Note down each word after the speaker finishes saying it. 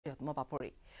বৃহত্তম বাপৰি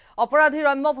অপৰাধী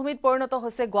ৰম্যভূমিত পৰিণত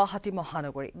হৈছে গুৱাহাটী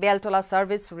মহানগৰী বেলতলা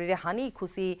সাৰ্ভিস চুৰিৰে হানি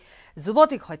খুচি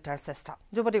যুৱতীক হত্যাৰ চেষ্টা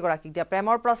যুৱতীগৰাকীক দিয়া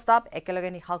প্ৰেমৰ প্ৰস্তাৱ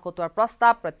একেলগে নিশা কটোৱাৰ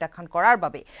প্ৰস্তাৱ প্ৰত্যাখ্যান কৰাৰ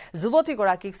বাবে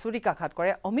যুৱতীগৰাকীক চুৰিকাঘাত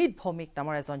কৰে অমিত ভৌমিক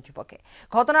নামৰ এজন যুৱকে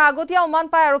ঘটনাৰ আগতীয়া অনুমান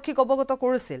পাই আৰক্ষীক অৱগত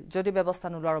কৰিছিল যদি ব্যৱস্থা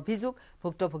নোলোৱাৰ অভিযোগ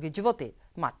ভুক্তভোগী যুৱতীৰ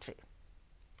মাতৃ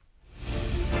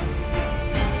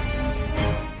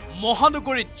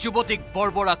মহানগৰীত যুৱতীক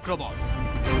বৰ্বৰ আক্ৰমণ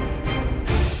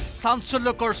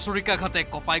চাঞ্চল্যকৰ চুৰিকাঘাতে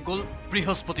কপাই গ'ল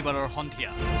বৃহস্পতিবাৰৰ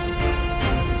সন্ধিয়া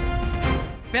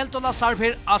বেলতলা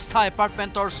সাৰ্ভেৰ আস্থা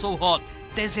এপাৰ্টমেণ্টৰ চৌহদ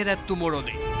তেজেৰে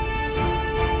তুমৰলি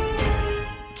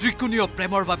ত্ৰিকোণীয়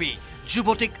প্ৰেমৰ বাবে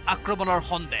যুৱতীক আক্ৰমণৰ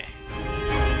সন্দেহ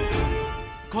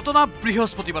ঘটনা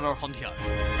বৃহস্পতিবাৰৰ সন্ধিয়া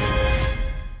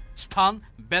স্থান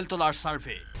বেলতলাৰ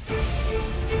সাৰ্ভে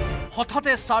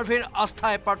হঠাতে সাৰ্ভেৰ আস্থা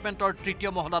এপাৰ্টমেণ্টৰ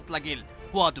তৃতীয় মহলাত লাগিল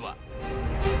হোৱাদোৱা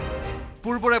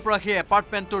পূৰ্বৰে পৰা সেই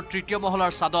এপাৰ্টমেণ্টৰ তৃতীয়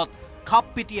মহলাৰ ছাদত খাপ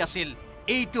পিটি আছিল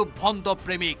এইটো ভণ্ড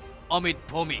প্ৰেমিক অমিত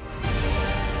ভৌমিক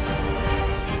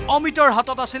অমিতৰ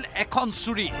হাতত আছিল এখন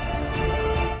চুৰি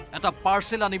এটা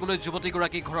পাৰ্চেল আনিবলৈ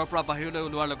যুৱতীগৰাকী ঘৰৰ পৰা বাহিৰলৈ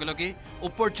ওলোৱাৰ লগে লগে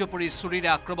উপৰ্যপৰি চুৰিৰে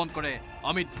আক্ৰমণ কৰে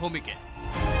অমিত ভৌমিকে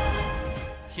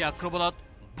সেই আক্ৰমণত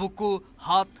বুকু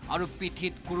হাত আৰু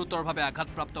পিঠিত গুৰুতৰভাৱে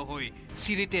আঘাতপ্ৰাপ্ত হৈ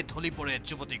চিৰিতে ঢলি পৰে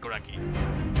যুৱতীগৰাকী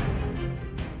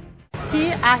কি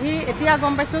আহি এতিয়া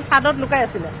গম পাইছো ছাদত লুকাই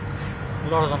আছিল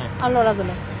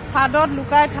ল'ৰাজনে ছাদত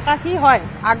লুকাই থকা কি হয়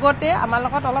আগতে আমাৰ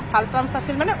লগত অলপ ভাল টাৰ্মছ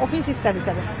আছিল মানে অফিচ ষ্টাফ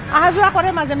হিচাপে অহা যোৱা কৰে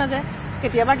মাজে মাজে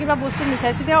কেতিয়াবা কিবা বস্তু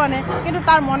মিঠাই চিঠাইও আনে কিন্তু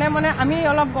তাৰ মনে মনে আমি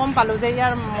অলপ গম পালো যে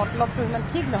ইয়াৰ মতলবটো ইমান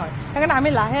ঠিক নহয় সেইকাৰণে আমি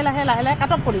লাহে লাহে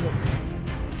কাটক কৰিলো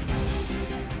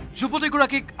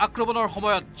যুৱতীগৰাকীক আক্ৰমণৰ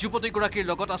সময়ত যুৱতীগৰাকীৰ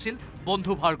লগত আছিল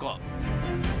বন্ধু ভাৰ্গৱ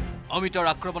অমিতৰ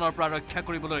আক্ৰমণৰ পৰা ৰক্ষা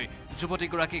কৰিবলৈ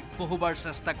যুৱতীগৰাকীক বহুবাৰ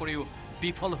চেষ্টা কৰিও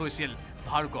বিফল হৈছিল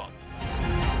ভাৰ্গৱ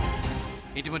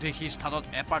ইতিমধ্যে সেই স্থানত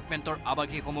এপাৰ্টমেণ্টৰ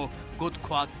আৱাসীসমূহ গোট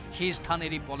খোৱাত সেই স্থান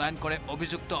এৰি পলায়ন কৰে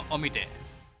অভিযুক্ত অমিতে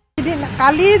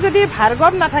কালি যদি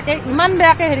ভাৰ্গৱ নাথাকে ইমান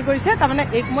বেয়াকে হেৰি কৰিছে তাৰমানে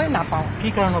এক মই নাপাওঁ কি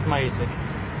কাৰণত মাৰিছে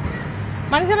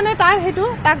মানে তাৰ সেইটো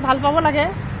তাক ভাল পাব লাগে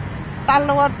তাৰ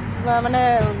লগত মানে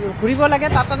ঘূৰিব লাগে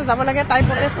তাতে যাব লাগে তাই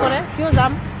প্ৰটেষ্ট কৰে কিয়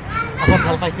যাম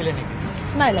ভাল পাইছিলে নেকি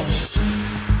নাই লাগে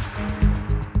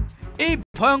এই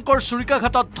ভয়ংকৰ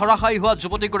চুৰিকাঘাতত ধৰাশায়ী হোৱা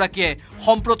যুৱতীগৰাকীয়ে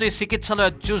সম্প্ৰতি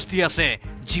চিকিৎসালয়ত যুঁজ দি আছে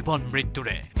জীৱন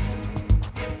মৃত্যুৰে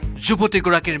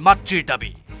যুৱতীগৰাকীৰ মাতৃৰ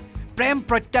দাবী প্ৰেম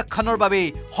প্ৰত্যাখ্যানৰ বাবে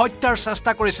হত্যাৰ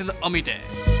চেষ্টা কৰিছিল অমিতে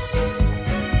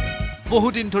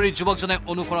বহুদিন ধৰি যুৱকজনে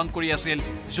অনুসৰণ কৰি আছিল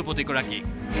যুৱতীগৰাকীক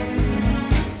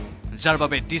যাৰ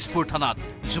বাবে দিছপুৰ থানাত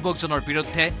যুৱকজনৰ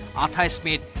বিৰুদ্ধে 28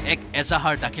 মেত এক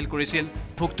এজাহাৰ দাখিল কৰিছিল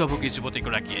ভুক্তভোগী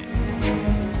যুৱতীগৰাকীয়ে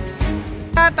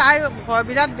তাই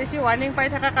বিৰাট বেছি ৱাৰ্নিং পাই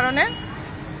থকাৰ কাৰণে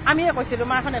আমিয়ে কৈছিলো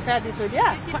মই এখন এফআইআৰ দি থৈ দিয়া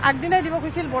আগদিনাই দিব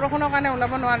কৈছিল বৰষুণৰ কাৰণে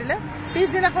ওলাব নোৱাৰিলে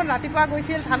পিছদিনাখন ৰাতিপুৱা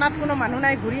গৈছিল থানাত কোনো মানুহ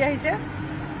নাই ঘূৰি আহিছে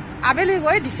আবেলি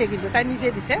গৈ দিছে কিন্তু তাই নিজে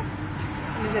দিছে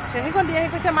সেইখন দি আহি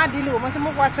কৈছে মা দিলো মই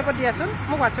মোক হোৱাটছএপত দিয়াচোন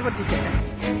মোক হোৱাটছএপত দিছে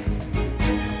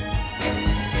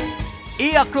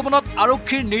এই আক্ৰমণত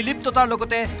আৰক্ষীৰ নিৰ্লিপ্ততাৰ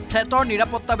লগতে ফ্লেটৰ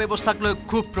নিৰাপত্তা ব্যৱস্থাক লৈ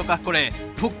ক্ষোভ প্ৰকাশ কৰে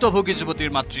ভুক্তভোগী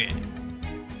যুৱতীৰ মাতৃয়ে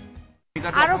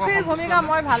আৰক্ষীৰ ভূমিকা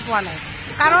মই ভাল পোৱা নাই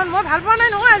কাৰণ মই ভাল পোৱা নাই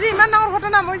নহয় আজি ইমান ডাঙৰ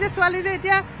ঘটনা মই যে ছোৱালী যে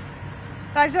এতিয়া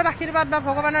ৰাইজৰ আশীৰ্বাদ বা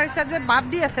ভগৱানৰ ইচ্ছাত যে বাদ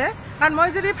দি আছে কাৰণ মই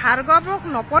যদি ভাৰ্গৱক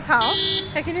নপঠাওঁ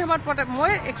সেইখিনি সময়ত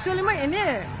মই একচুৱেলি মই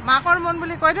এনেই মাকৰ মন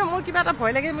বুলি কৈ দিওঁ মোৰ কিবা এটা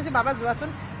ভয় লাগে মই যে বাবা যোৱাচোন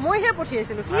মইহে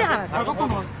পঠিয়াইছিলো কি আহা আছে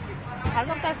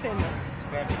ভাৰ্গৱ তাৰ ফ্ৰেণ্ড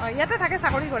ইয়াতে থাকে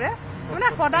চাকৰি কৰে মানে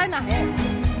সদায় নাহে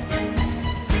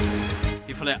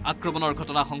ইফালে আক্ৰমণৰ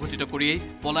ঘটনা সংঘটিত কৰিয়েই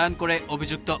পলায়ন কৰে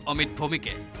অভিযুক্ত অমিত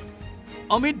ভৌমিকে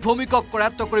অমিত ভৌমিকক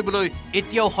কৰায়ত্ব কৰিবলৈ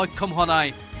এতিয়াও সক্ষম হোৱা নাই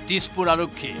দিছপুৰ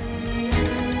আৰক্ষী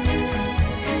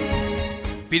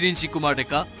বিৰিঞ্চি কুমাৰ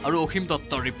ডেকা আৰু অসীম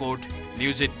দত্তৰ report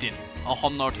news 18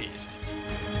 Assam north east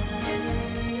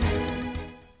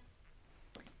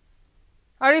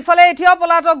আৰু ইফালে এতিয়াও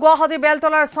পলাতক গুৱাহাটী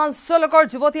বেলতলাৰ চাঞ্চল্যকৰ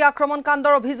যুৱতী আক্ৰমণ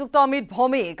কাণ্ডৰ অভিযুক্ত অমিত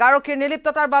ভৌমিক আৰক্ষীৰ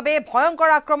নিৰ্লিপ্ততাৰ বাবে ভয়ংকৰ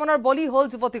আক্ৰমণৰ বলি হ'ল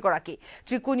যুৱতীগৰাকী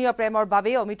ত্ৰিকোণীয় প্ৰেমৰ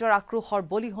বাবে অমিতৰ আক্ৰোশৰ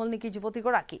বলি হ'ল নেকি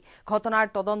যুৱতীগৰাকী ঘটনাৰ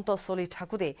তদন্ত চলি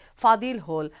থাকোঁতে ফাদিল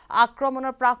হ'ল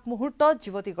আক্ৰমণৰ প্ৰাক মুহূৰ্তত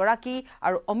যুৱতীগৰাকী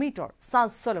আৰু অমিতৰ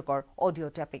চাঞ্চল্যকৰ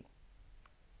অডিঅ' টেপিং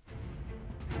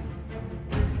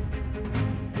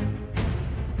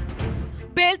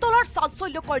বেলতলাৰ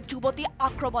চাঞ্চল্যকৰ যুৱতী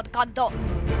আক্ৰমণ কাণ্ড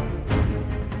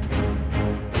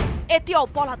এতিয়াও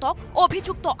পলাতক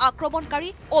অভিযুক্ত আক্ৰমণকাৰী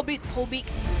অমিত ভৌমিক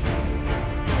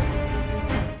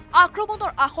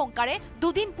আক্ৰমণৰ আশংকাৰে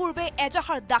দুদিন পূৰ্বে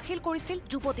এজাহাৰ দাখিল কৰিছিল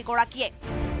যুৱতীগৰাকীয়ে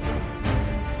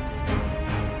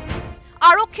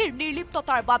আৰক্ষীৰ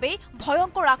নিৰ্লিপ্ততাৰ বাবে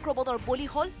ভয়ংকৰ আক্ৰমণৰ বলি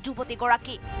হ'ল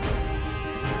যুৱতীগৰাকী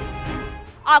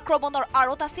আক্ৰমণৰ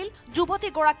আঁৰত আছিল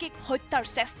যুৱতীগৰাকীক হত্যাৰ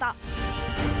চেষ্টা।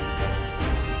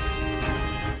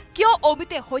 কিয়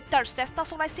অমিতে হত্যাৰ চেষ্টা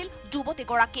চলাইছিল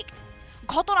যুৱতীগৰাকীক?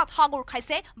 ঘটনাত সাঙুৰ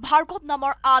খাইছে ভাৰ্গৱ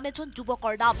নামৰ আন এজন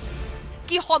যুৱকৰ নাম।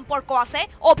 কি সম্পৰ্ক আছে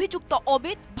অভিযুক্ত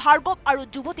অমিত, ভাৰ্গৱ আৰু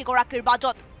যুৱতীগৰাকীৰ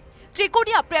মাজত?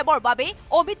 ত্ৰিকোণীয়া প্ৰেমৰ বাবে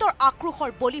অমিতৰ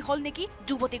আক্ৰোশৰ বলি হল নেকি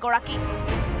যুৱতীগৰাকী?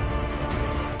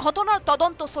 ঘটনাৰ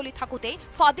তদন্ত চলি থাকোঁতে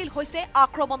ফাদিল হৈছে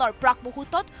আক্ৰমণৰ প্ৰাক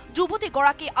মুহূৰ্তত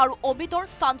যুৱতীগৰাকী আৰু অমিতৰ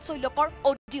চাঞ্চল্যকৰ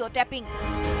অডিঅ' টেপিং।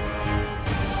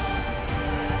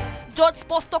 য'ত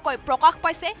স্পষ্টকৈ প্ৰকাশ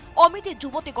পাইছে অমিতে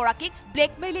যুৱতীগৰাকীক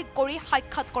ব্লেকমেইলিং কৰি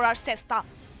সাক্ষাৎ কৰাৰ চেষ্টা।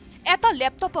 এটা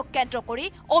লেপটপক কেন্দ্ৰ কৰি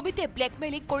অমিতে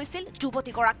ব্লেকমেইলিং কৰিছিল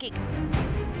যুৱতীগৰাকীক।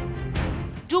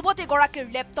 যুৱতীগৰাকীৰ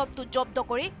লেপটপটো জব্দ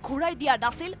কৰি ঘূৰাই দিয়া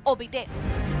নাছিল অমিতে।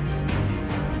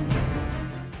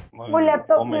 মোৰ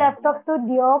লেপটপটো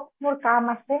দিয়ক, মোৰ কাম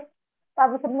আছে,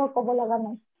 তাৰপিছত মোৰ ক'ব লগা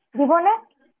নাই। দিবনে?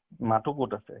 মাতো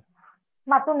ক'ত আছে?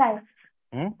 মাতো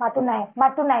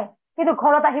নাই কিন্তু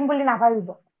ঘৰত আহিম বুলি নাভাবিব।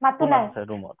 মাতো নাই।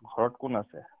 ঘৰত কোন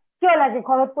আছে? কিয় লাগে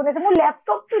ঘৰত কোন আছে? মোৰ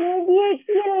লেপটপটো নিদিয়ে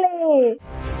কেলে?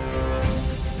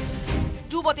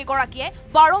 যুৱতীগৰাকীয়ে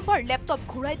বাৰম্বাৰ লেপটপ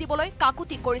ঘূৰাই দিবলৈ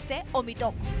কাকুতি কৰিছে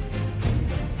অমিতক।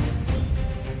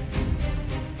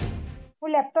 মোৰ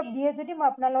লেপটপ দিয়ে যদি মই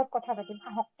আপোনাৰ লগত কথা পাতিম।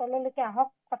 আহক, তললৈকে আহক,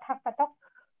 কথা পাতক।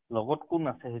 লগত কোন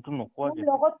আছে সেইটো নকোৱা?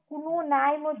 লগত কোনো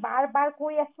নাই। মই বাৰ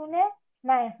কৈ আছো নে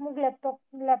নাই? মোক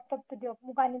লেপটপটো দিয়ক,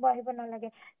 মোক আনিব আহিব নালাগে।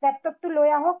 লেপটপটো লৈ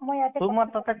আহক, মই ইয়াতে। তোমাৰ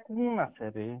তাতে কোন আছে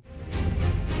ৰে?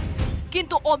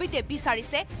 কিন্তু অমিতে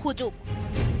বিচাৰিছে সুযোগ।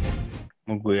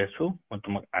 মই গৈ আছো, মই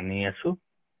তোমাক আনি আছো,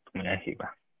 তুমি আহিবা।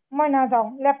 মই নাযাওঁ।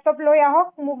 লেপটপ লৈ আহক,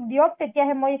 মোক দিয়ক,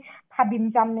 তেতিয়াহে মই ভাবিম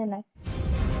যাম নে নাই।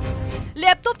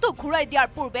 লেপটপটো ঘূৰাই দিয়াৰ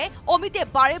পূৰ্বে অমিতে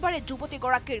বাৰে বাৰে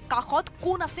যুৱতীগৰাকীৰ কাষত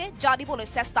কোন আছে জানিবলৈ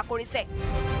চেষ্টা কৰিছে।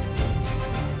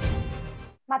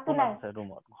 মাতো নাই।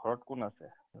 ঘৰত কোন আছে?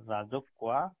 ৰাজক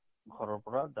কোৱা ঘৰৰ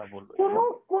পৰা যাবলৈ।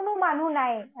 কোনো মানুহ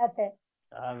নাই ইয়াতে।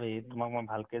 তোমাক মই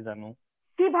ভালকে জানো।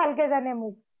 কি ভালকে জানে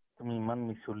মোক? তুমি ইমান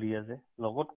মিছলীয়া যে।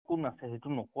 লগত কোন আছে সেইটো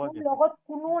নকোৱা? লগত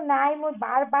কোনো নাই। মই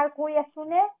বাৰ কৈ আছো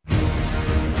নে?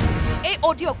 এই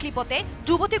অডিঅ' ক্লিপতে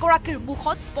যুৱতীগৰাকীৰ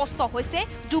মুখত স্পষ্ট হৈছে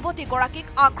যুৱতীগৰাকীক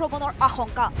আক্ৰমণৰ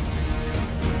আশংকা।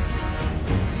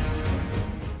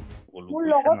 মোৰ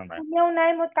লগত কোনেও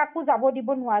নাই, মই কাকো যাব দিব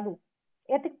নোৱাৰো।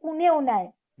 ইয়াতে কোনেও নাই।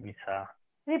 মিছা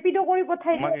ৰিপিটো কৰি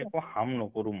পঠাই তোমাক একো হাম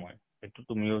নকৰো মই, সেইটো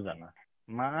তুমিও জানা।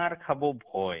 মাৰ খাব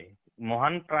ভয়।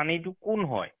 মহান প্ৰাণীটো কোন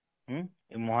হয়?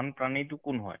 এই মহান প্ৰাণীটো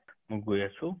কোন হয়? মই গৈ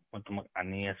আছো, মই তোমাক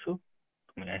আনি আছো,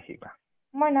 তুমি আহিবা।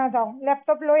 মই নাযাওঁ।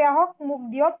 লেপটপ লৈ আহক, মোক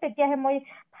দিয়ক, তেতিয়াহে মই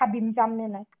ভাবিম যাম নে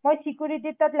নাই। মই চিকিউৰিটি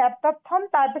তাত লেপটপ থম,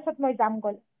 তাৰপিছত মই যাম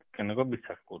গ'লে। কেনেকৈ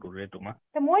বিশ্বাস কৰো ৰে তোমাক?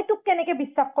 মই তোক কেনেকে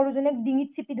বিশ্বাস কৰো যোনে ডিঙিত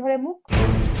চিপি ধৰে মোক?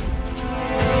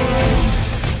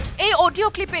 এই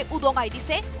অডিঅ' ক্লিপে উদঙাই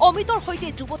দিছে অমিতৰ সৈতে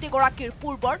যুৱতীগৰাকীৰ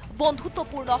পূৰ্বৰ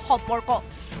বন্ধুত্বপূৰ্ণ সম্পৰ্ক।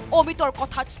 অমিতৰ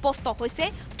কথাত স্পষ্ট হৈছে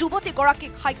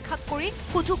যুৱতীগৰাকীক সাক্ষাৎ কৰি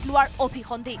সুযোগ লোৱাৰ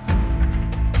অভিসন্ধি।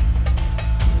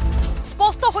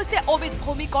 স্পষ্ট হৈছে অমিত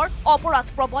ভৌমিকৰ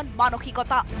অপৰাধপ্ৰৱণ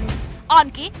মানসিকতা।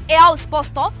 আনকি এয়াও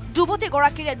স্পষ্ট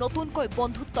যুৱতীগৰাকীৰে নতুনকৈ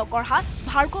বন্ধুত্ব গঢ়া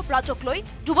ভাৰ্গৱ ৰাজক লৈ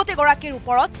যুৱতীগৰাকীৰ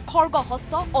ওপৰত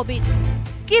খৰ্গহস্ত অমিত।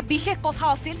 কি বিশেষ কথা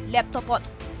আছিল লেপটপত?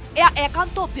 এয়া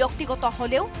একান্ত ব্যক্তিগত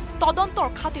হলেও তদন্তৰ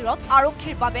খাতিৰত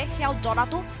আৰক্ষীৰ বাবে সেয়াও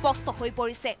জনাটো স্পষ্ট হৈ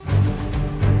পৰিছে।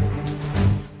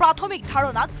 প্ৰাথমিক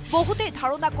ধাৰণাত বহুতেই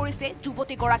ধাৰণা কৰিছে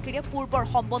যুৱতীগৰাকীৰে পূৰ্বৰ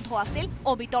সম্বন্ধ আছিল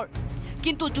অমিতৰ।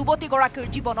 কিন্তু যুৱতীগৰাকীৰ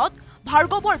জীৱনত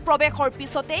ভাৰ্গৱৰ প্ৰৱেশৰ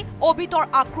পিছতে অমিতৰ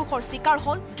আক্ৰোশৰ চিকাৰ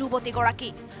হল যুৱতীগৰাকী,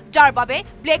 যাৰ বাবে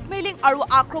ব্লেকমেইলিং আৰু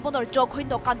আক্ৰমণৰ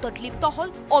জঘন্য কাণ্ডত লিপ্ত হল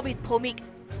অমিত ভৌমিক।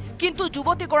 কিন্তু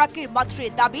যুৱতীগৰাকীৰ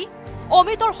মাতৃৰ দাবী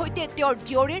অমিতৰ সৈতে তেওঁৰ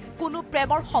জীয়ৰীৰ কোনো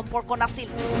প্ৰেমৰ সম্পৰ্ক নাছিল।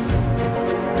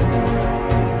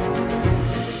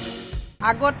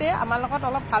 আগতে আমাৰ লগত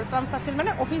অলপ ভাল টাৰ্মছ আছিল,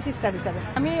 মানে অফিচ ষ্টাফ হিচাপে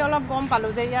আমি অলপ গম পালো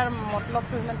যে ইয়াৰ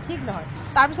মতলবটো ইমান ঠিক নহয়।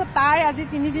 তাৰপিছত তাই আজি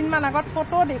 3 দিনমান আগত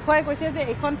ফটো দেখুৱাই কৈছে যে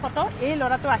এইখন ফটো এই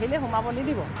ল'ৰাটো আহিলে সোমাব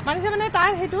নিদিব। মানিছে মানে তাই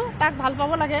সেইটো তাক ভাল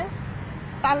পাব লাগে,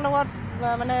 তাৰ লগত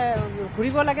মানে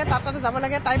ঘূৰিব লাগে, তাতে যাব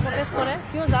লাগে। তাই প্ৰটেষ্ট কৰে,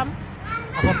 কিয় যাম?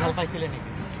 আগত ভাল পাইছিলে নেকি?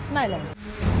 নাই লাগে।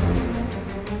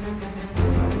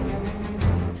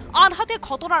 আনহাতে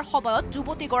ঘটনাৰ সময়ত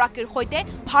যুৱতীগৰাকীৰ সৈতে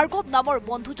ভাৰ্গৱ নামৰ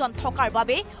বন্ধুজন থকাৰ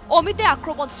বাবে অমিতে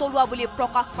আক্ৰমণ চলোৱা বুলি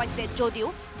প্ৰকাশ পাইছে যদিও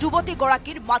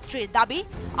যুৱতীগৰাকীৰ মাতৃৰ দাবী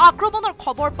আক্ৰমণৰ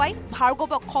খবৰ পাই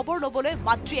ভাৰ্গৱক খবৰ ল'বলৈ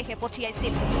মাতৃয়েহে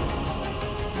পঠিয়াইছিল।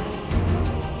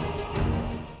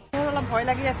 অলপ ভয়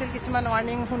লাগি আছিল কিছুমান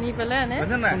ৱাৰ্নিং শুনি পেলাই।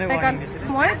 সেইকাৰণে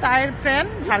মই তাইৰ ফ্ৰেণ্ড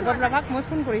ভাৰ্গৱ ৰাভাক মই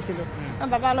ফোন কৰিছিলো,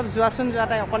 বাবা অলপ যোৱাচোন, যোৱা,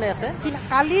 তাই অকলে আছে।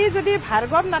 কালি যদি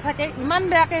ভাৰ্গৱ নাথাকে ইমান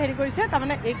বেয়াকে হেৰি কৰিছে,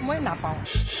 তাৰমানে এইক মই নাপাওঁ।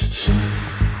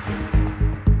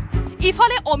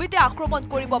 ইফালে অমিতে আক্ৰমণ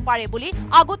কৰিব পাৰে বুলি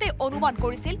আগতে অনুমান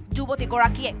কৰিছিল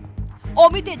যুৱতীগৰাকীয়ে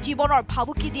অমিতে জীৱনৰ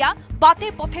ভাবুকি দিয়া বাটে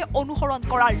পথে অনুসৰণ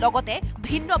কৰাৰ লগতে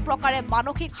ভিন্ন প্ৰকাৰে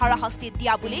মানসিক হাৰাশাস্তি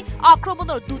দিয়া বুলি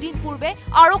আক্ৰমণৰ দুদিন পূৰ্বে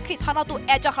আৰক্ষী থানাতো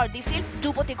এজাহাৰ দিছিল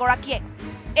যুৱতীগৰাকীয়ে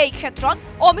এই ক্ষেত্ৰত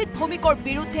অমিত ভৌমিকৰ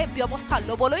বিৰুদ্ধে ব্যৱস্থা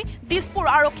লবলৈ দিছপুৰ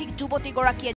আৰক্ষীক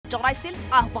যুৱতীগৰাকীয়ে জনাইছিল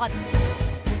আহ্বান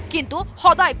কিন্তু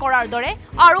সদায় কৰাৰ দৰে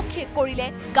আৰক্ষীয়ে কৰিলে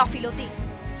গাফিলতি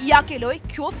ইয়াকে লৈ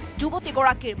ক্ষোভ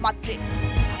যুৱতীগৰাকীৰ মাতৃ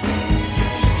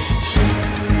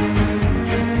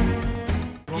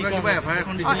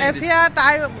এফআইআৰ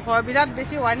তাই বিৰাট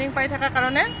বেছি ৱাৰ্নিং পাই থকাৰ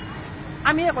কাৰণে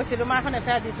আমিয়ে কৈছিলো মই এখন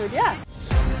এফআইআৰ দি থৈ দিয়া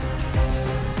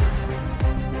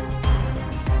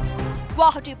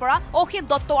গুৱাহাটীৰ পৰা অসীম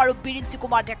দত্ত আৰু বিৰিঞ্চি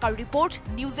কুমাৰ ডেকাৰ report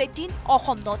news 18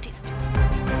 Assam north east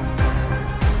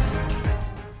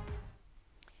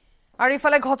আৰু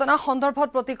ইফালে ঘটনা সন্দৰ্ভত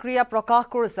প্ৰতিক্ৰিয়া প্ৰকাশ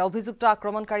কৰিছে অভিযুক্ত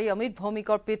আক্ৰমণকাৰী অমিত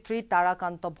ভৌমিকৰ পিতৃ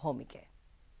তাৰাকান্ত ভৌমিকে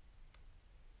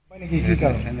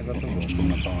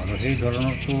সেই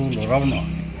ধৰণৰতো ল'ৰাও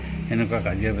নহয় এনেকুৱা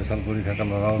কাজিয়া পেচাল কৰি থকা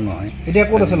ল'ৰাও নহয় এতিয়া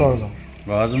ক'ত আছে ল'ৰাজন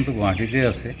ল'ৰাজনতো গুৱাহাটীতে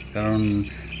আছে কাৰণ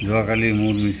যোৱাকালি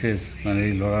মোৰ মিছেছ মানে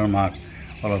এই ল'ৰাৰ মাক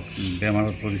অলপ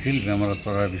বেমাৰত পৰিছিল বেমাৰত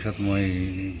পৰাৰ পিছত মই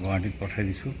গুৱাহাটীত পঠাই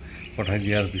দিছোঁ পঠাই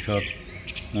দিয়াৰ পিছত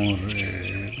মোৰ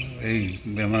এই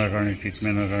বেমাৰৰ কাৰণে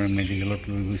ট্ৰিটমেণ্টৰ কাৰণে মেডিকেলত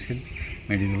লৈ গৈছিল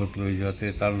মেডিকেলত লৈ যোৱাতে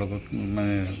তাৰ লগত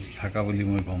মানে থকা বুলি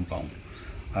মই গম পাওঁ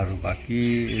আৰু বাকী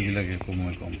এইবিলাক একো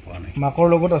মই গম পোৱা নাই মাকৰ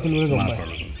লগত আছিল বুলি গম পায়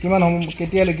কিমান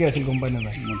কেতিয়ালৈকে আছিল গম পাই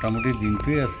নাই মোটামুটি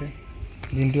দিনটোৱে আছে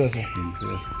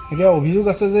এতিয়া অভিযোগ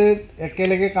আছে যে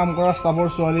একেলগে কাম কৰা ষ্টাফৰ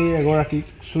ছোৱালী এগৰাকীক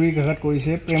চুৰিঘাত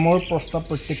কৰিছে প্ৰেমৰ প্ৰস্তাৱ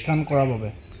প্ৰত্যাখ্যান কৰাৰ বাবে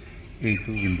এইটো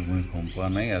কিন্তু মই গম পোৱা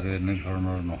নাই আৰু এনে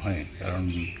ধৰণৰ নহয় কাৰণ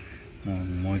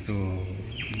মইতো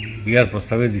বিয়াৰ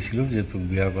প্ৰস্তাৱে দিছিলোঁ যে তোক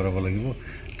বিয়া কৰাব লাগিব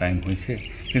টাইম হৈছে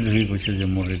কিন্তু সি কৈছে যে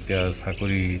মোৰ এতিয়া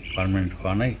চাকৰি পাৰ্মানেণ্ট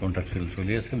হোৱা নাই কণ্ট্ৰাকচুৱেল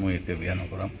চলি আছে মই এতিয়া বিয়া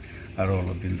নকৰাম আৰু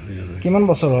অলপ দিন ধৰি কিমান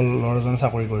বছৰ হ'ল ল'ৰাজনে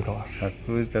চাকৰি কৰি থকা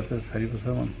চাকৰি তাতে 4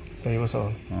 বছৰমান 4 বছৰ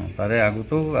হ'ল তাৰে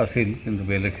আগতেও আছিল কিন্তু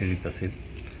বেলেগ হেৰিত আছিল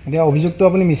এতিয়া অভিযোগটো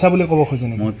আপুনি মিছা বুলি ক'ব খোজে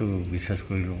নেকি মইতো বিশ্বাস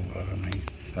কৰি ল'ব পৰা নাই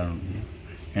কাৰণ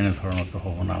এনেধৰণৰতো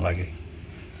হ'ব নালাগে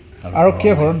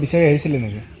আৰক্ষীয়ে ঘৰত বিচাৰি আহিছিলে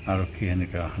নেকি আৰক্ষী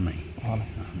সেনেকৈ অহা নাই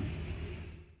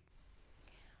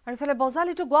আৰু ইফালে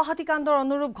বজালীটো গুৱাহাটী কাণ্ডৰ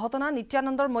অনুৰূপ ঘটনা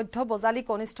নিত্যানন্দৰ মধ্য বজালী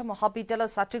কনিষ্ঠ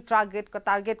মহাবিদ্যালয়ৰ ছাত্ৰীক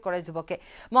টাৰ্গেট কৰে যুৱকে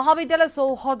মহাবিদ্যালয়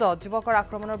চৌহদত যুৱকৰ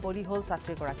আক্ৰমণৰ বলি হ'ল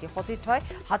ছাত্ৰীগৰাকী সতীৰ্থই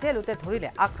হাতে লোতে ধৰিলে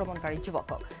আক্ৰমণকাৰী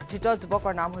যুৱকক ধৃত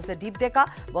যুৱকৰ নাম হৈছে দীপ ডেকা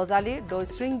বজালীৰ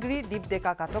দৈশৃংগিৰি দীপ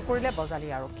ডেকাক আটক কৰিলে বজালী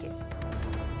আৰক্ষীয়ে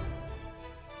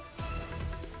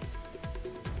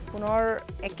পুনৰ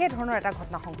একে ধৰণৰ এটা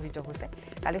ঘটনা সংঘটিত হৈছে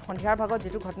কালি সন্ধিয়াৰ ভাগত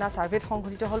যেটো ঘটনা সাৰ্ভেত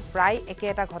সংঘটিত হ'ল প্ৰায় একে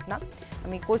এটা ঘটনা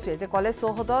আমি কৈছো যে কলেজ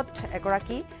চৌহদত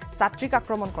এগৰাকী ছাত্ৰীক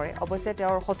আক্ৰমণ কৰে অৱশ্যে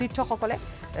তেওঁৰ সতীৰ্থসকলে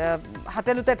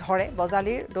হাতেলুতে ধৰে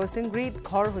বজালীৰ দৈশৃংগিৰিত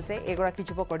ঘৰ হৈছে এগৰাকী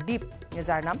যুৱকৰ দীপ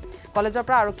যাৰ নাম কলেজৰ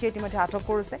পৰা আৰক্ষীয়ে ইতিমধ্যে আটক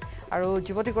কৰিছে আৰু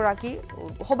যুৱতীগৰাকী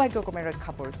সৌভাগ্যক্ৰমে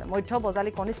ৰক্ষা পৰিছে মধ্য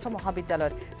বজালী কনিষ্ঠ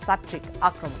মহাবিদ্যালয়ত ছাত্ৰীক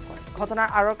আক্ৰমণ কৰে ঘটনাৰ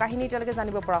আৰৰ কাহিনী এতিয়ালৈকে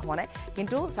জানিব পৰা হোৱা নাই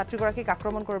কিন্তু ছাত্ৰীগৰাকীক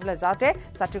আক্ৰমণ কৰিবলৈ যাওঁতে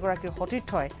ছাত্ৰীগৰাকীৰ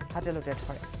সতীৰ্থই হাতেলুতে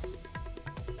ধৰে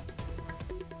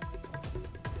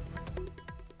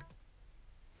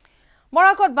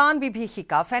বৰাকত বান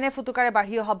বিভীষিকা ফেনে ফুটুকাৰে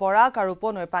বাঢ়ি অহা বৰাক আৰু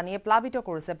উপনৈৰ পানীয়ে প্লাবিত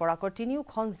কৰিছে বৰাকৰ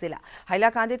তিনিওখন জিলা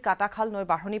হাইলাকান্দিত কাটাখাল নৈৰ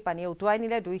বাঢ়নী পানীয়ে উটুৱাই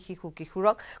নিলে 2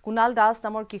 কিশোৰক কুণাল দাস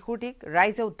নামৰ কিশোৰটিক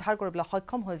ৰাইজে উদ্ধাৰ কৰিবলৈ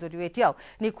সক্ষম হয় যদিও এতিয়াও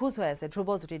নিখোজ হৈ আছে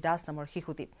ধ্ৰুৱজ্যোতি দাস নামৰ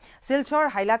শিশুটি শিলচৰ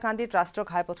হাইলাকান্দিত ৰাষ্ট্ৰীয়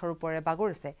ঘাইপথৰ ওপৰে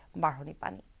বাগৰিছে বাঢ়নী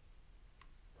পানী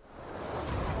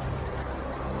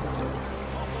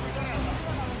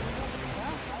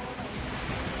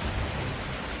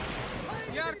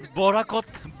বৰাকত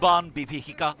বান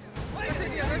বিভীষিকা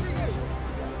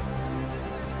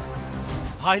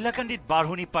হাইলাকান্দিত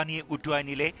বাঢ়নী পানীয়ে উটুৱাই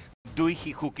নিলে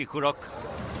 2 কিশোৰক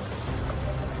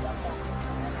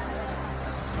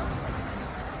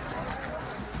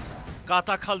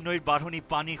কাটাখাল নৈৰ বাঢ়নী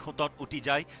পানীৰ সোঁতত উটি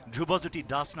যায় ধ্ৰুৱজ্যোতি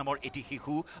দাস নামৰ এটি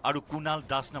শিশু আৰু কুণাল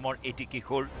দাস নামৰ এটি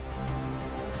কিশোৰ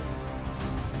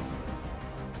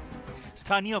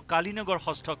স্থানীয় কালীনগৰ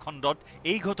ষষ্ঠ খণ্ডত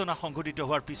এই ঘটনা সংঘটিত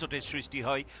হোৱাৰ পিছতে সৃষ্টি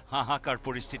হয় হাহাকাৰ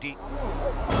পৰিস্থিতি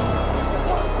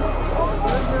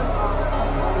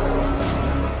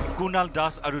কুণাল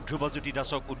দাস আৰু ধ্ৰুৱজ্যোতি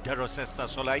দাসক উদ্ধাৰৰ চেষ্টা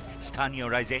চলায় স্থানীয়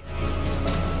ৰাইজে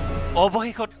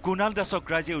অৱশেষত কুণাল দাসক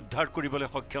ৰাইজে উদ্ধাৰ কৰিবলৈ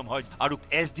সক্ষম হয় আৰু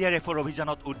SDRFৰ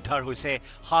অভিযানত উদ্ধাৰ হৈছে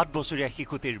 7 বছৰীয়া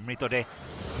শিশুটিৰ মৃতদেহ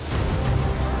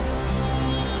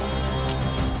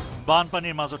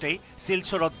বানপানীৰ মাজতেই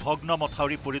শিলচৰত ভগ্ন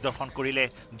মথাউৰি পৰিদৰ্শন কৰিলে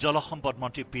জলসম্পদ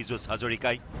মন্ত্ৰী পীযুষ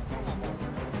হাজৰিকাই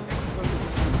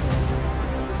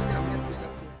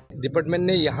डिपार्टमेंट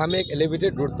ने यहाँ में एक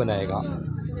एलिवेटेड रोड बनाएगा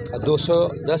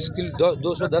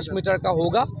 210 मीटर का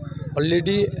होगा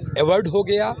ऑलरेडी अवार्ड हो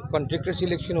गया, कॉन्ट्रैक्टर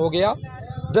सिलेक्शन हो गया,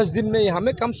 10 दिन में यहाँ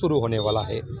में काम शुरू होने वाला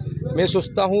है। मैं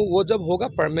सोचता हूँ वो जब होगा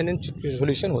परमानेंट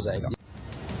सोल्यूशन हो जाएगा।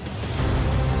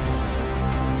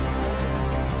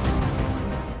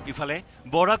 ইফালে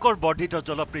বৰাকৰ বৰ্ধিত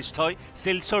জলপৃষ্ঠই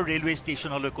শিলচৰ ৰেলৱে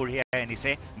ষ্টেচনলৈ কঢ়িয়াই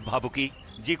আনিছে ভাবুকি।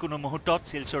 যিকোনো মুহূৰ্তত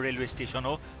শিলচৰ ৰেলৱে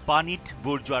ষ্টেচনো পানীত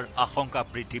বুৰ যোৱাৰ আশংকা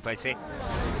বৃদ্ধি পাইছে।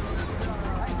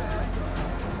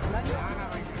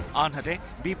 আনহাতে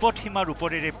বিপদসীমাৰ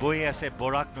ওপৰেৰে বৈ আছে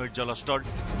বৰাক নৈৰ জলস্তৰ।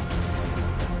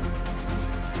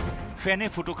 ফেনে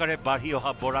ফুটুকাৰে বাঢ়ি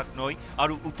অহা বৰাক নৈ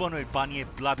আৰু উপনৈৰ পানীয়ে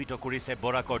প্লাবিত কৰিছে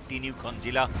বৰাকৰ তিনিওখন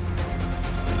জিলা।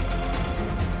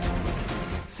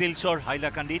 শিলচৰ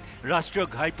হাইলাকান্দিত ৰাষ্ট্ৰীয়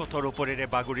ঘাইপথৰ ওপৰেৰে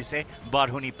বাগৰিছে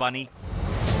বাঢ়নি পানী।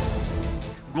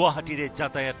 গুৱাহাটীৰে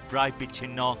যাতায়াত প্ৰায়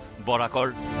বিচ্ছিন্ন বৰাকৰ।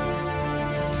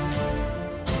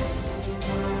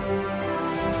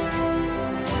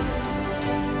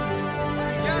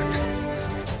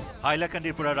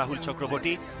 হাইলাকান্দিৰ পৰা ৰাহুল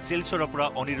চক্ৰৱৰ্তী, শিলচৰৰ পৰা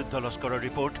Aniruddha লস্কৰৰ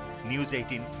report, news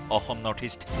 18 Assam north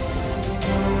east.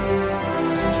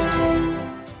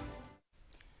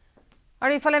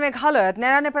 আৰু ইফালে মেঘালয়ত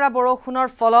নেৰানেপেৰা বৰষুণৰ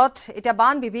ফলত এতিয়া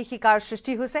বান বিভীষিকাৰ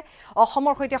সৃষ্টি হৈছে।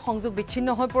 অসমৰ সৈতে সংযোগ বিচ্ছিন্ন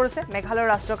হৈ পৰিছে। মেঘালয়ৰ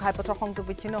ৰাষ্ট্ৰীয় ঘাইপথৰ সংযোগ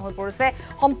বিচ্ছিন্ন হৈ পৰিছে।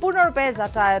 সম্পূৰ্ণৰূপে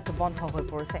যাতায়াত বন্ধ হৈ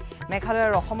পৰিছে। মেঘালয়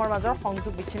আৰু অসমৰ মাজৰ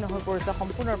সংযোগ বিচ্ছিন্ন হৈ পৰিছে।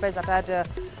 সম্পূৰ্ণৰূপে যাতায়াত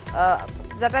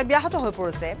ব্যাহত হৈ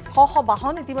পৰিছে। শ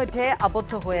বাহন ইতিমধ্যে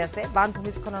আবদ্ধ হৈ আছে। বান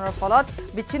ভূমিস্খলনৰ ফলত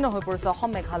বিচ্ছিন্ন হৈ পৰিছে অসম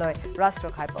মেঘালয়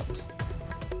ৰাষ্ট্ৰীয় ঘাইপথ।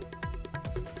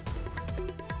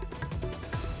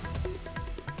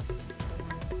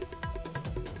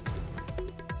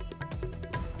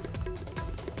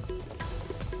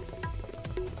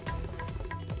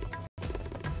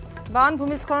 বান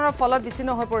ভূমিস্খলনৰ ফলত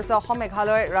বিচ্ছিন্ন হৈ পৰিছে অসম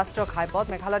মেঘালয় ৰাষ্ট্ৰীয় ঘাইপথ।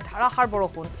 মেঘালয়ত ধাৰাসাৰ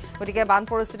বৰষুণ, গতিকে বান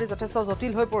পৰিস্থিতি যথেষ্ট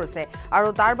জটিল হৈ পৰিছে আৰু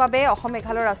তাৰ বাবে অসম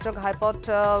মেঘালয় ৰাষ্ট্ৰীয় ঘাইপথ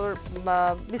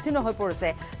বিচ্ছিন্ন হৈ পৰিছে।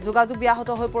 যোগাযোগ ব্যাহত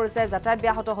হৈ পৰিছে, যাতায়াত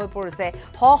ব্যাহত হৈ পৰিছে।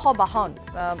 শ বাহন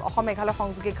অসম মেঘালয়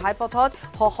সংযোগী ঘাইপথত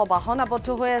শ বাহন আবদ্ধ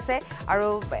হৈ আছে আৰু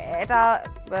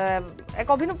এক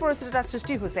অভিনৱ পৰিস্থিতি তাত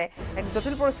সৃষ্টি হৈছে, এক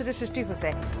জটিল পৰিস্থিতিৰ সৃষ্টি হৈছে।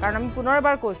 কাৰণ আমি পুনৰ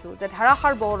এবাৰ কৈছোঁ যে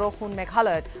ধাৰাসাৰ বৰষুণ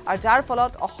মেঘালয়ত আৰু যাৰ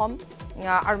ফলত অসম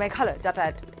আৰু মেঘালয়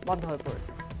যাতায়াত বন্ধ হৈ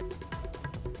পৰিছে।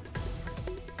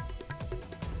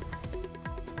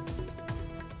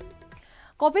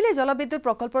 কপিলী জলবিদ্যুৎ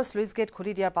প্ৰকল্পৰ স্লুইচ গেট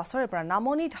খুলি দিয়াৰ পাছৰে পৰা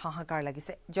নামনিত হাহাকাৰ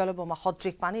লাগিছে। জলবোমা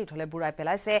সদৃশ পানীৰ ঢলে বুৰাই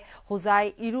পেলাইছে হোজাই,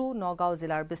 ইৰু, নগাঁও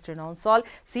জিলাৰ বিস্তীৰ্ণ অঞ্চল।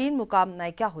 চিন মুকাম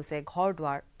নাইকিয়া হৈছে ঘৰ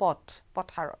দুৱাৰ,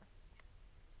 পথাৰৰ।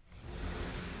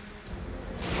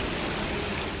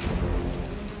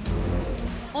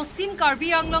 পশ্চিম কাৰ্বি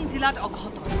আংলং জিলাত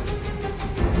অঘটন।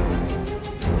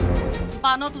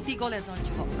 বানত উটি গ'ল এজন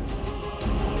যুৱক।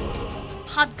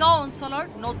 সাতগাঁও অঞ্চলৰ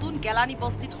নতুন গেলানী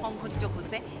বস্তিত সংঘটিত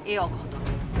হৈছে এই অঘটন।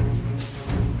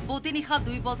 পুৱতি নিশা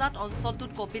 2 বজাত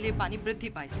অঞ্চলটোত কপিলীৰ পানী বৃদ্ধি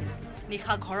পাইছিল।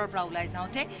 নিশা ঘৰৰ পৰা ওলাই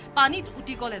যাওঁতে পানীত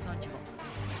উটি গ'ল এজন যুৱক।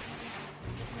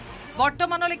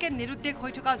 বৰ্তমানলৈকে নিৰুদ্দেশ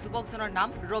হৈ থকা যুৱকজনৰ নাম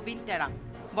ৰবীন টেৰাং।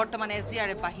 বৰ্তমান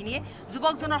SDRF বাহিনীয়ে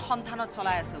যুৱকজনৰ সন্ধানত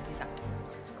চলাই আছে অভিযান।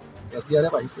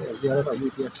 SDRF আহিছে, SDRF আহি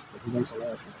এতিয়া অভিযান চলাই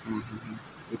আছে।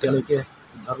 এতিয়ালৈকে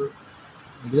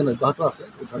অভিযান অব্যাহত আছে,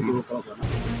 উদ্ধাৰ কৰিব পৰা হোৱা নাই।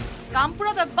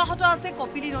 কামপুৰত অব্যাহত আছে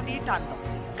কপিলী নদীৰ তাণ্ডৱ।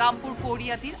 কামপুৰ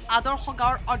কৌৰিয়াতিৰ আদৰ্শ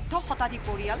গাঁৱৰ অৰ্ধ শতাধিক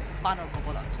পৰিয়াল বানৰ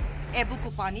কবলত। এবুকু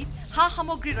পানীত সা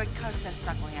সামগ্ৰী ৰক্ষাৰ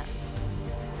চেষ্টা কৰে।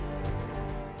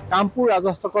 কামপুৰ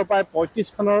ৰাজহচকৰ প্ৰায়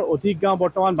 35খনৰ অধিক গাঁও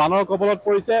বৰ্তমান বানৰ কবলত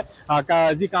পৰিছে।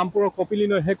 যি কামপুৰৰ কপিলী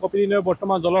নৈ, সেই কপিলী নৈৰ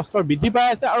বৰ্তমান জলস্তৰ বৃদ্ধি পাই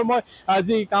আছে আৰু মই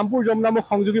যি কামপুৰ যমুনামুখ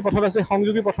সংযোগী পথত আছে,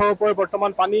 সংযোগী পথৰ ওপৰত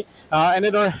বৰ্তমান পানী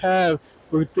এনেদৰে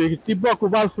তীব্ৰ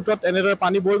কোবাল সোঁতত এনেদৰে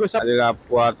পানী বৈ গৈছে। আজি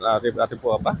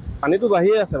ৰাতিপুৱাৰ পৰা পানীটো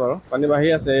বাঢ়িয়ে আছে বাৰু, পানী বাঢ়ি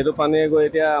আছে। এইটো পানীয়ে গৈ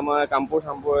এতিয়া আমাৰ কামপুৰ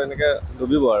চামপুৰ এনেকে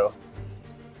ডুবিব আৰু।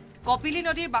 কপিলী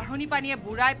নদীৰ বাঢ়নি পানীয়ে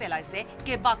বুৰাই পেলাইছে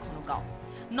কেইবাখনো গাঁও।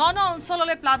 ন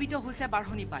অঞ্চললৈ প্লাবিত হৈছে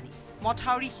বাঢ়নি পানী।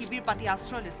 মথাউৰি শিবিৰ পাতি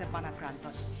আশ্ৰয় লৈছে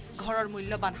বানাক্ৰান্তত। ঘৰৰ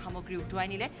মূল্যৱান সামগ্ৰী উটুৱাই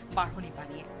নিলে বাঢ়নি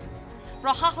পানীয়ে।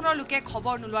 প্ৰশাসনৰ লোকে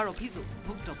খবৰ নোলোৱাৰ অভিযোগ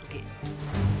ভুক্তভোগীৰ।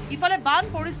 ইফালে বান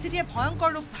পৰিস্থিতিয়ে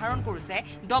ভয়ংকৰ ৰূপ ধাৰণ কৰিছে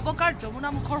ডবকাৰ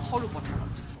যমুনামুখৰ সৰু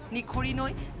পথাৰত। নিখৰি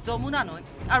নৈ, যমুনা নৈ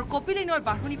আৰু কপিলী নৈৰ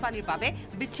বাঢ়নি পানীৰ বাবে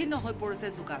বিচ্ছিন্ন হৈ পৰিছে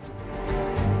যোগাযোগ।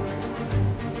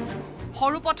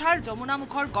 সৰু পথাৰ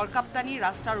যমুনামুখৰ গড়কাপ্তানী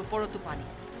ৰাস্তাৰ ওপৰতো পানী।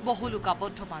 বহু লোক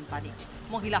আবদ্ধ বানপানীত।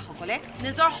 মহিলাসকলে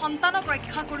নিজৰ সন্তানক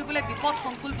ৰক্ষা কৰিবলৈ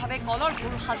বিপদসংকুলভাৱে কলৰ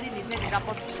ভূৰ সাজি নিজে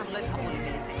নিৰাপদ স্থানলৈ ঢাপলি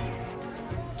মেলিছে।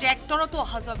 ট্ৰেক্টৰতো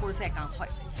অহা যোৱা কৰিছে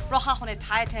একাংশই। প্ৰশাসনে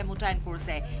ঠায়ে ঠায়ে মোতায়েন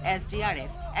কৰিছে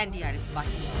SDRF, NDRF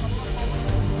বাহিনী।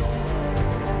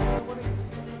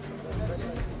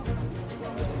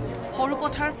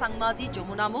 সৰুপথাৰ, চাংমাজি,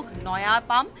 যমুনামুখ,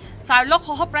 নয়াপাম,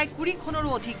 চাৰ্লকসহ প্ৰায় 20খনৰো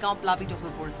অধিক গাঁও প্লাবিত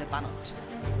হৈ পৰিছে বানত।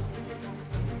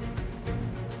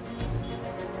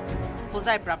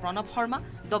 হোজাইৰ পৰা প্ৰণৱ শৰ্মা,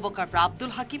 দবকাৰ পৰা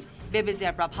আব্দুল হাকিম,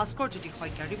 বেবেজিয়াৰ পৰা ভাস্কৰ জ্যোতি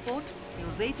শইকীয়াৰ report,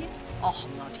 news 18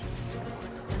 Assam north east.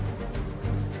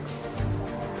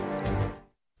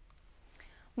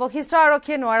 Vashistha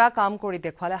আৰক্ষীয়ে নোৱাৰা কাম কৰি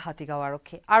দেখুৱালে হাতীগাঁও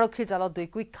আৰক্ষী। আৰক্ষীৰ জালত 2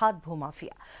 কুখ্যাত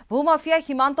ভূমাফিয়াই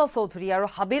সীমান্ত চৌধুৰী আৰু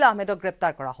হাবিল আহমেদক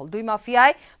গ্ৰেপ্তাৰ কৰা হ'ল। 2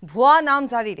 মাফিয়াই ভুৱা নাম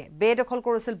জাৰিৰে বেদখল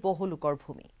কৰিছিল বহু লোকৰ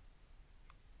ভূমি।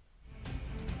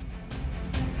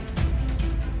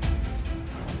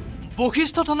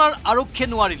 বশিষ্ঠ থানাৰ আৰক্ষীয়ে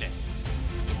নোৱাৰিলে,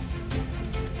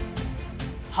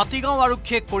 হাতীগাঁও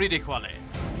আৰক্ষীয়ে কৰি দেখুৱালে।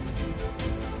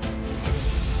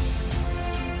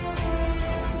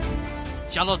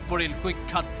 জালত পৰিল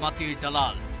কুখ্যাত মাটিৰ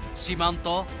দালাল সীমান্ত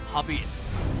হাবিল।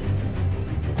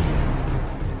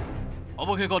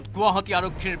 অৱশেষত গুৱাহাটী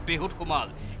আৰক্ষীৰ বেহুত সোমাল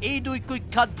এই 2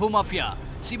 কুখ্যাত ভূমাফিয়া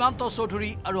সীমান্ত চৌধুৰী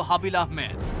আৰু হাবিল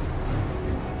আহমেদ।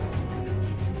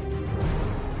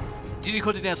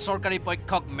 দীৰ্ঘদিনে চৰকাৰী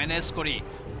পক্ষক মেনেজ কৰি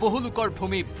বহু লোকৰ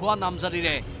ভূমি ভুৱা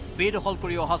নামজাৰিৰে বেদখল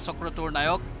কৰি অহা চক্ৰটোৰ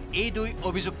নায়ক এই 2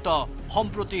 অভিযুক্ত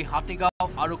সম্প্ৰতি হাতীগাঁও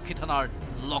আৰক্ষী থানাৰ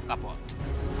লকআপত।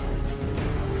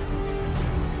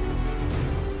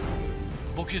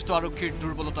 বশিষ্ঠ আৰক্ষীৰ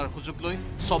দুৰ্বলতাৰ সুযোগ লৈ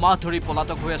 6 মাহ ধৰি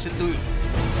পলাতক হৈ আছিল 2।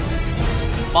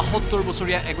 ৭২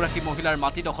 বছৰীয়া এগৰাকী মহিলাৰ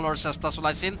মাটি দখলৰ চেষ্টা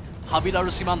চলাইছিল হাবিল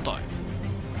আৰু সীমান্তই।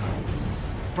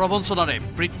 প্ৰবঞ্চনাৰে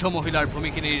বৃদ্ধ মহিলাৰ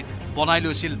ভূমিখিনিৰ বনাই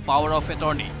লৈছিল পাৱাৰ অফ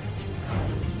এটৰ্নি।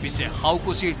 পিছে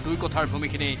হাউকুচিৰ 2 কঠাৰ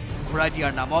ভূমিখিনি ঘূৰাই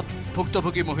দিয়াৰ নামত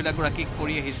ভুক্তভোগী মহিলাগৰাকীক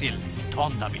কৰি আহিছিল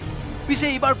ধন দাবী। পিছে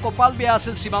এইবাৰ কপাল বেয়া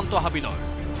আছিল সীমান্ত হাবিলৰ।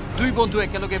 2 বন্ধু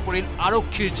একেলগে পৰিল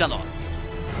আৰক্ষীৰ জালত।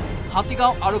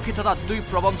 হাতীগাঁও আৰক্ষী থানাত 2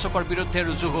 প্ৰবঞ্চকৰ বিৰুদ্ধে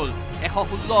ৰুজু হ'ল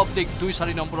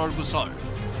 116/24 নম্বৰৰ গোচৰ।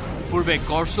 পূৰ্বে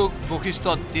গড়চুক, বশিষ্ঠ,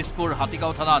 দিছপুৰ,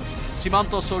 হাতীগাঁও থানাত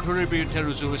সীমান্ত চৌধুৰীৰ বিৰুদ্ধে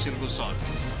ৰুজু হৈছিল গোচৰ।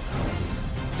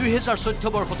 2014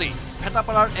 বৰ্ষতেই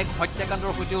ভেটাপাৰাৰ এক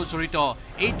হত্যাকাণ্ডৰ সৈতেও জড়িত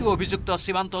এইটো অভিযুক্ত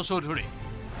সীমান্ত চৌধুৰী।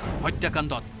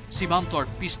 হত্যাকাণ্ডত সীমান্তৰ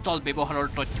পিষ্টল ব্যৱহাৰৰ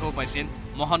তথ্যও পাইছিল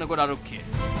মহানগৰ আৰক্ষীয়ে।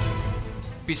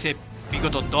 পিছে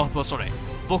বিগত 10 বছৰে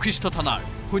বশিষ্ঠ থানাৰ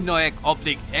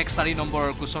 01/14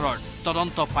 নম্বৰৰ গোচৰৰ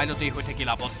তদন্ত ফাইলতেই হৈ থাকিল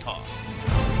আবদ্ধ।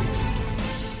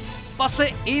 পাছে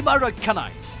এইবাৰ ৰক্ষা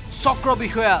নাই। চক্ৰ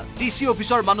বিষয়া ডিচি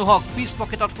অফিচৰ মানুহক পিছ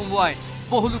পকেটত সোমোৱাই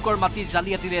বহু লোকৰ মাটি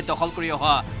জালিয়াতিৰে দখল কৰি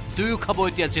অহা 2 খাব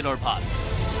এতিয়া জেলৰ ভাত।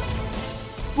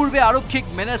 পূৰ্বে আৰক্ষীক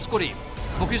মেনেজ কৰি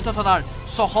বশিষ্ঠ থানাৰ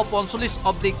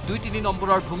 645/23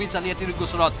 নম্বৰৰ ভূমি জালিয়াতিৰ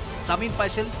গোচৰত জামিন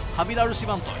পাইছিল হাবিল আৰু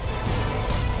সীমান্তই।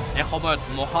 এসময়ত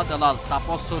মহাদালাল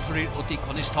তাপস চৌধুৰীৰ অতি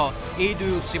ঘনিষ্ঠ এই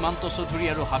 2 সীমান্ত চৌধুৰী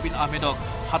আৰু হাবিল আহমেদক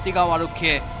হাতীগাঁও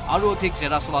আৰক্ষীয়ে আৰু অধিক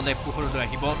জেৰা চলালে পোহৰলৈ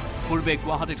আহিব পূৰ্বে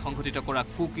গুৱাহাটীত সংঘটিত কৰা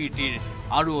কুকীৰ্তিৰ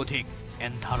আৰু অধিক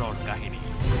এন্ধাৰৰ কাহিনী।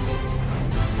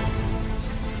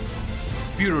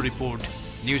 Bureau report,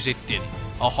 news 18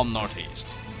 Assam north east.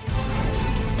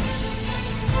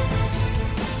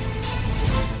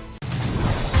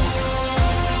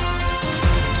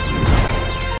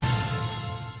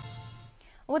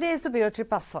 বিৰতিৰ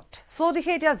পাছত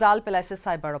চৌদিশে এতিয়া জাল পেলাইছে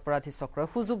চাইবাৰ অপৰাধী চক্ৰই।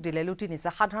 সুযোগ দিলে লুটি নিছে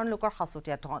সাধাৰণ লোকৰ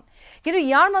সাঁচতীয়া ধন। কিন্তু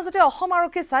ইয়াৰ মাজতে অসম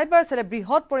আৰক্ষী চাইবাৰ চেলে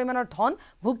বৃহৎ পৰিমাণৰ ধন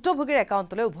ভুক্তভোগীৰ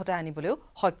একাউণ্টলৈ উভতাই আনিবলৈও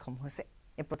সক্ষম হৈছে।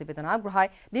 এই প্ৰতিবেদন আগবঢ়াই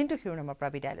দিনটো শিৰোনামৰ পৰা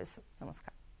বিদায় লৈছো।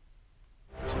 নমস্কাৰ।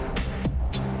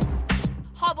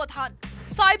 সাৱধান,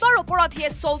 চাইবাৰ অপৰাধীয়ে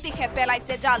চৌদিশে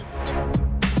পেলাইছে জাল।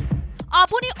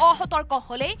 আপুনি অসতৰ্ক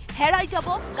হলে হেৰাই যাব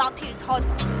গাঁঠিৰ ধন।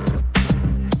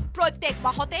 প্ৰত্যেক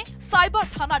মাহতে চাইবাৰ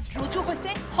থানাত ৰুজু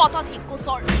হৈছে শতাধিক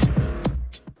গোচৰ।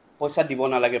 পইচা দিব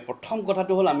নালাগে। প্ৰথম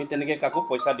কথাটো হ'ল আমি তেনেকৈ কাকো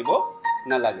পইচা দিব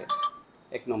নালাগে,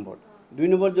 1 নম্বৰ। 2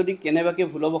 নম্বৰ, যদি কেনেবাকৈ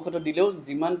ভুলবশতঃ দিলেও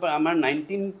যিমান পাৰে আমাৰ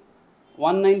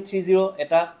 1930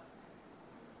 এটা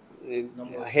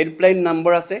হেল্পলাইন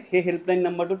নম্বৰ আছে, সেই হেল্পলাইন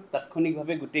নম্বৰটোত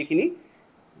তাৎক্ষণিকভাৱে গোটেইখিনি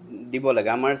দিব লাগে।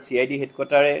 আমাৰ CID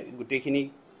হেডকোৱাৰ্টাৰে গোটেইখিনি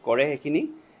কৰে সেইখিনি।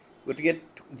 গতিকে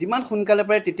যিমান সোনকালে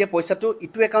পাৰে তেতিয়া পইচাটো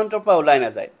ইটো একাউণ্টৰ পৰা ওলাই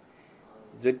নাযায়।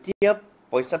 যেতিয়া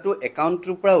পইচাটো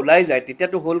একাউণ্টটোৰ পৰা ওলাই যায়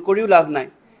তেতিয়াতো হোল্ড কৰিও লাভ নাই।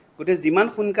 গতিকে যিমান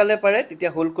সোনকালে পাৰে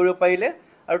তেতিয়া হোল্ড কৰিব পাৰিলে,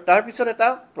 আৰু তাৰপিছত এটা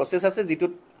প্ৰচেছ আছে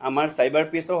যিটোত আমাৰ চাইবাৰ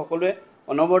পিএছৰ সকলোৱে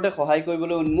অনবৰতে সহায়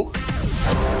কৰিবলৈ উন্মুখ।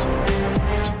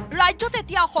 ৰাজ্যত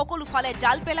এতিয়া সকলো ফালে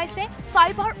জাল পেলাইছে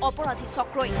চাইবাৰ অপৰাধী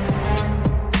চক্ৰই।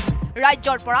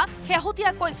 ৰাজ্যৰ পৰা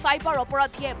শেহতীয়াকৈ চাইবাৰ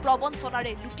অপৰাধীয়ে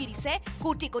প্ৰবঞ্চনাৰে লুটি দিছে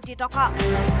কোটি কোটি টকা।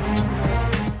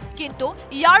 কিন্তু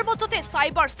ইয়াৰ মততে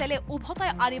চাইবাৰ চেলে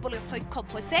উভতাই আনিবলৈ সক্ষম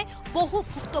হৈছে বহু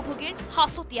ভুক্তভোগীৰ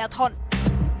সাঁচতীয়া ধন।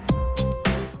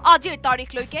 আজিৰ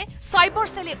তাৰিখলৈকে চাইবাৰ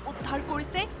চেলে উদ্ধাৰ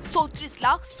কৰিছে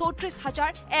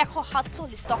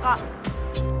 34,34,147 টকা।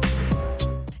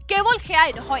 কেৱল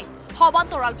সেয়াই নহয়,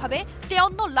 সমান্তৰালভাৱে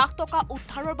 53 লাখ টকা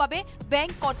উদ্ধাৰৰ বাবে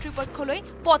বেংক কৰ্তৃপক্ষলৈ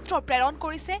পত্ৰ প্ৰেৰণ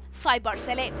কৰিছে চাইবাৰ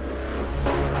চেলে।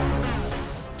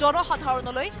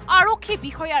 জনসাধাৰণলৈ আৰক্ষী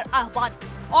বিষয়াৰ আহ্বান,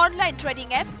 অনলাইন ট্ৰেডিং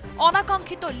এপ,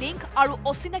 অনাকাংক্ষিত লিংক আৰু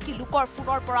অচিনাকি লোকৰ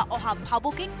ফোনৰ পৰা অহা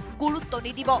ভাবুকিক গুৰুত্ব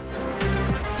নিদিব।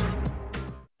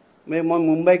 মই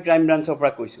মুম্বাই ক্ৰাইম ব্ৰাঞ্চৰ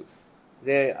পৰা কৈছোঁ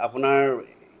যে আপোনাৰ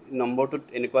নম্বৰটোত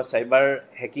এনেকুৱা চাইবাৰ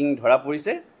হেকিং ধৰা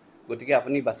পৰিছে, গতিকে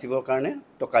আপুনি বাচিবৰ কাৰণে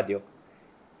টকা দিয়ক।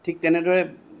 ঠিক তেনেদৰে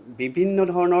বিভিন্ন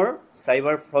ধৰণৰ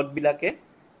চাইবাৰ ফ্ৰডবিলাকে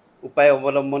উপায়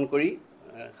অৱলম্বন কৰি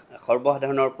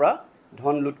সৰ্বসাধাৰণৰ পৰা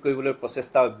ধন লুট কৰিবলৈ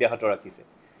প্ৰচেষ্টা অব্যাহত ৰাখিছে।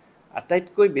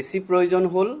 আটাইতকৈ বেছি প্ৰয়োজন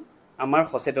হ'ল আমাৰ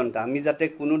সচেতনতা। আমি যাতে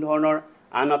কোনো ধৰণৰ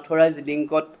আনঅথৰাইজ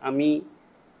লিংকত আমি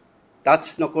টাচ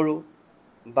নকৰোঁ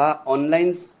বা অনলাইন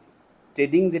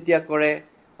ট্ৰেডিং যেতিয়া কৰে,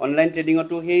 অনলাইন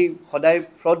ট্ৰেডিঙতো সেই সদায়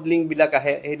ফ্ৰড লিংকবিলাক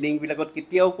আহে, সেই লিংকবিলাকত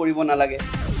কেতিয়াও কৰিব নালাগে।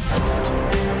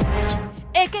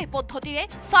 একে পদ্ধতিৰে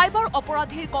চাইবাৰ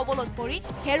অপৰাধীৰ কবলত পৰি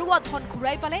হেৰুৱা ধন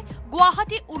ঘূৰাই পালে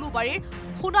গুৱাহাটী উলুবাৰীৰ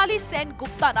সোণালী সেন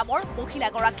গুপ্তা নামৰ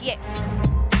মহিলাগৰাকীয়ে।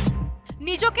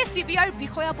 নিজকে চিবিআইৰ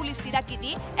বিষয়া বুলি চিনাকি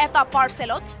দি এটা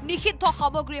পাৰ্চেলত নিষিদ্ধ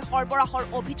সামগ্ৰী সৰবৰাহৰ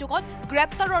অভিযোগত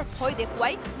গ্ৰেপ্তাৰৰ ভয়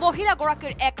দেখুৱাই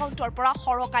মহিলাগৰাকীৰ একাউণ্টৰ পৰা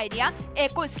সৰকাই নিয়া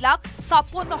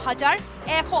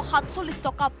 ২১,৫৬,১৪৭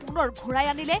 টকা পুনৰ ঘূৰাই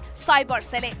আনিলে চাইবাৰ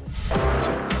সেলে।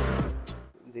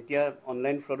 যেতিয়া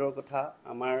অনলাইন ফ্ৰডৰ কথা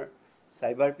আমাৰ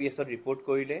চাইবাৰ পিএছত ৰিপৰ্ট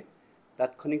কৰিলে,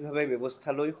 তাৎক্ষণিকভাৱে ব্যৱস্থা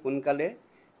লৈ সোনকালে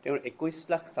তেওঁৰ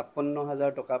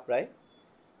 ২১,৫৬,০০০ টকা প্ৰায়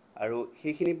আৰু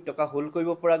সেইখিনি টকা হোল্ড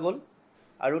কৰিব পৰা গ'ল।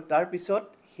 আৰু তাৰপিছত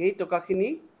সেই টকাখিনি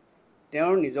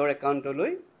তেওঁৰ নিজৰ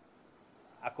একাউণ্টলৈ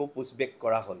আকৌ পুছবেক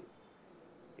কৰা হ'ল।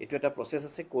 এইটো এটা প্ৰচেছ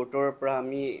আছে, কোৰ্টৰ পৰা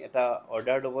আমি এটা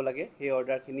অৰ্ডাৰ ল'ব লাগে, সেই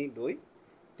অৰ্ডাৰখিনি লৈ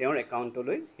তেওঁৰ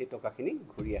একাউণ্টলৈ সেই টকাখিনি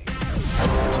ঘূৰি আহিল।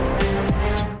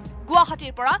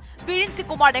 গুৱাহাটীৰ পৰা বিৰিঞ্চি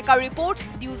কুমাৰ ডেকাৰ report,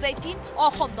 News18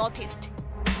 Assam north east.